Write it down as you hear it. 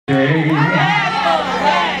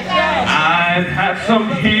some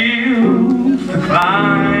hills to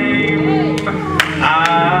climb.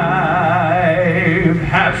 I've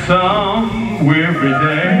had some weary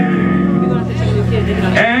days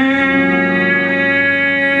and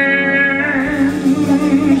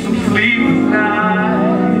some sleepless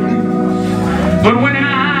nights. But when I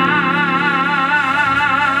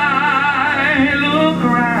look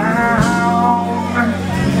around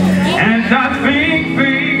and I think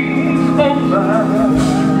things over,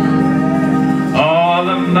 all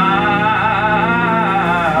of my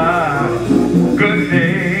good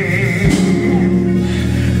days,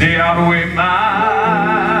 they outweigh my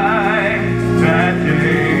bad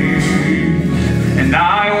days, and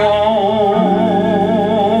I won't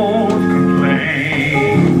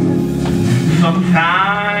complain.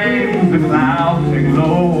 Sometimes the clouds hang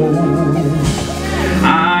low,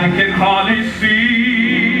 I can hardly see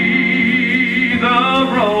the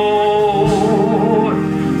road,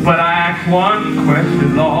 but I ask one question,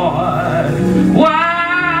 Lord, why?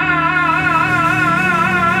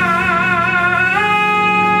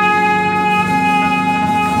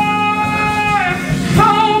 So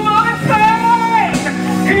much pain,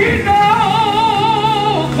 He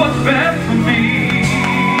knows what's best for me.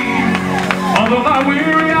 Although my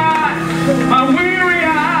weary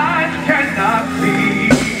eyes cannot see.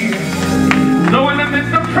 So in the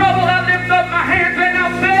midst of trouble, I lift up my hands and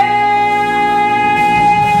I'll say,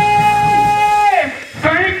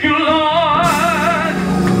 thank you, Lord,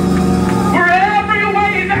 for every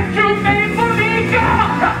way that you made for me,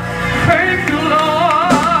 God. Thank you,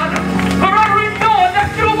 Lord, for every door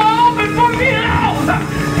that you opened for me, Lord.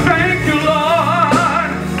 Thank you, Lord,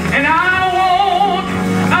 and I won't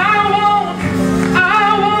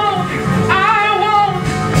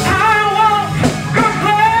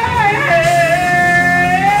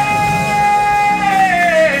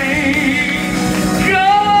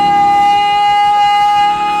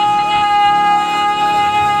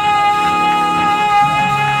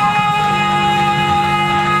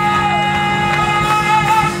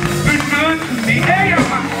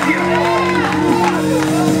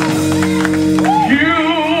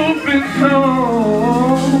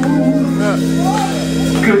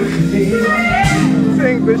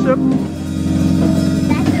Bishop.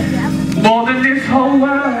 More than this whole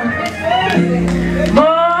world,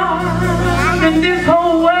 more than this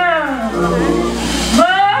whole world,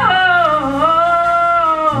 more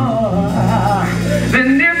than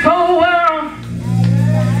this whole world.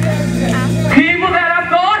 People that I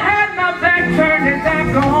thought had my back turned their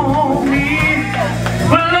back on me,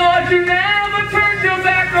 but Lord, you never turned your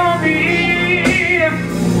back on me.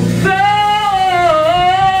 So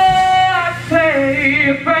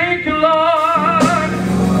thank you, Lord,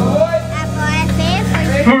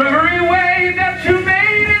 for every way that you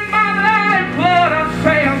made in my life, Lord. I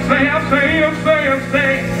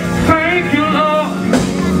say, thank you, Lord,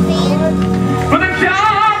 for the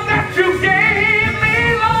job that you gave me,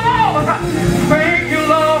 Lord. Thank you,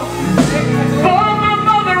 Lord, for my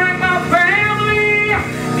mother and my family.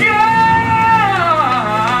 God,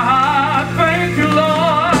 thank you,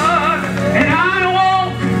 Lord, and I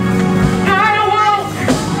won't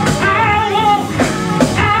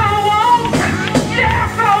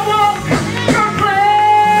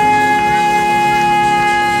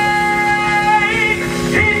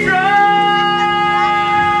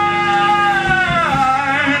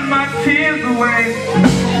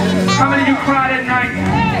How many of you cried at night?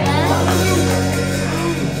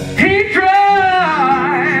 He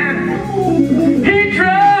dried,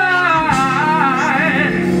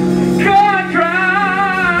 God dried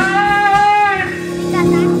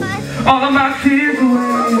all of my tears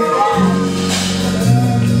away.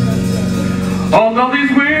 Although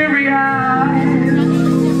these weary eyes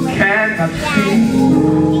cannot see,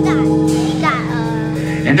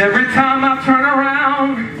 and every time I turn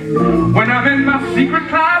around, when I'm in my secret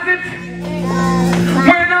closet,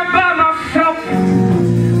 when I'm by myself,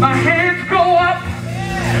 my hands go up,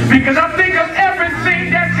 because I think of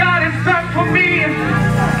everything that God has done for me,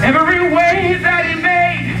 every way that He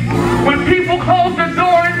made. When people close the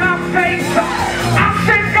door in my face, I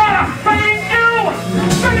say, God, I thank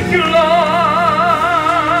you,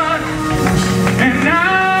 Lord, and I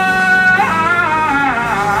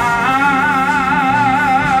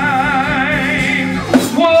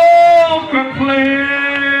won't complain.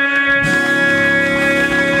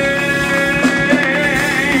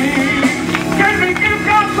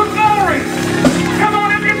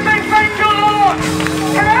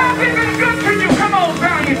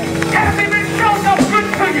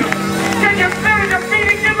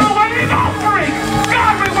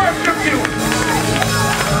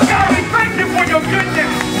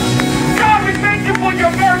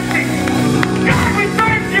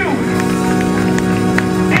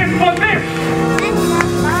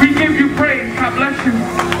 salvation.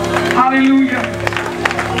 Hallelujah.